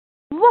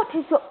What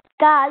is up,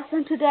 guys?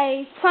 And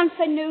today is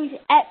Tranfer News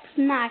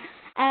ep9.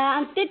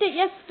 I did it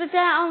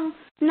yesterday,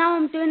 now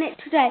I'm doing it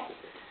today.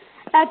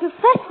 The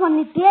first one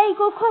is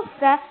Diego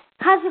Costa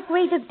has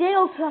agreed a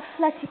deal to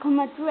Atletico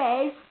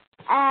Madrid,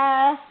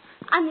 and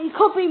he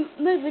could be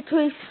moving to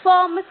his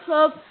former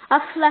club,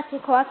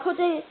 Atletico.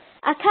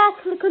 I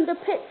can't click on the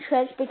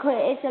pictures because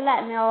it isn't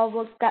letting me, or I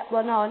will get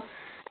one on.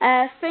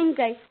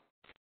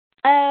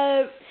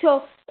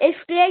 So if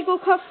Diego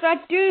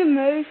Costa do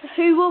move,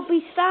 who will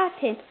be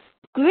starting?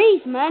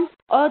 Griezmann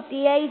or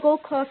Diego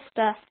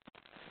Costa?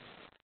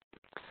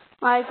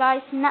 Right,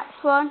 guys,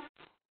 next one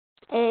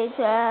is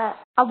a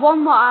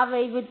one what I've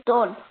even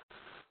done,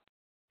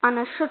 and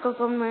I should have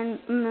done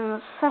in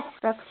the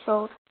first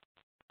episode.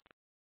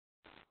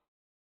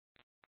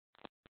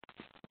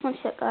 One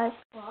sec, guys.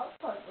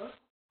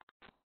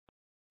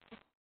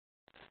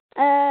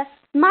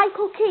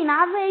 Michael Keane,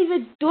 I've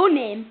even done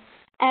him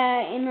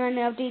in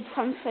any of these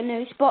transfer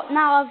news, but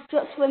now I've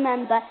just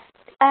remembered.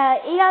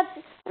 He has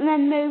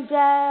moved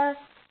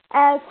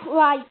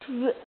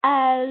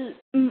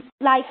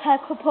like a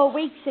couple of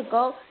weeks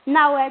ago.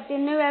 Now the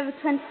new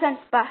Everton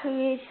centre-back,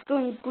 who is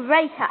doing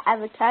great at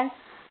Everton.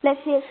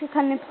 Let's see if he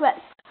can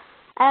impress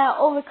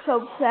other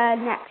clubs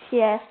next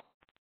year.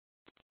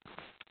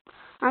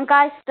 And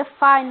guys, the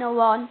final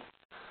one,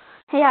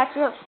 he has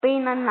just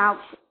been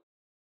announced.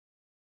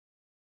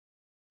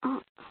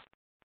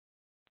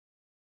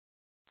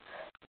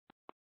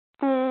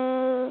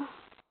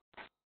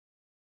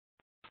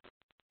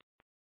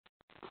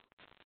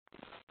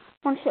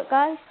 One sec,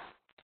 guys.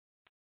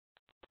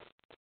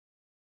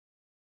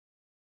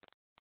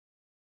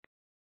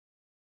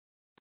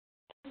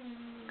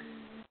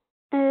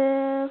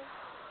 I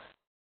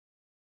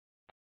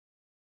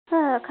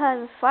can't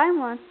even find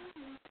one.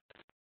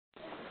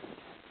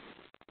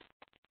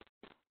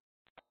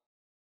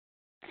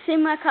 See,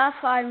 I can't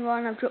find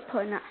one. I'm just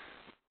putting that.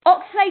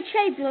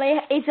 Oxlade-Chamberlain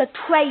is a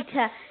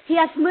traitor. He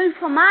has moved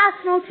from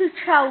Arsenal to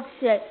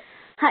Chelsea.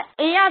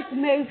 He has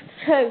moved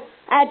too.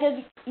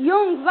 The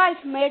young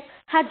right mid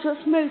had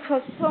just moved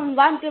for some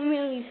random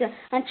reason,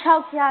 and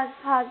Chelsea has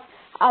had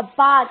a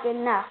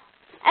bargain now.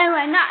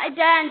 Anyway, that is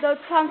the end of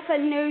Tranfer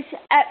News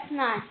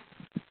ep9.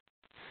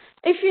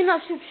 If you're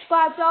not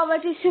subscribed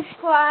already,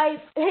 subscribe,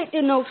 hit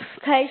the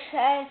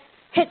notification,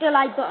 hit the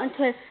like button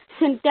to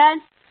sing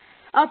then.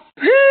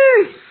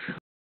 Peace!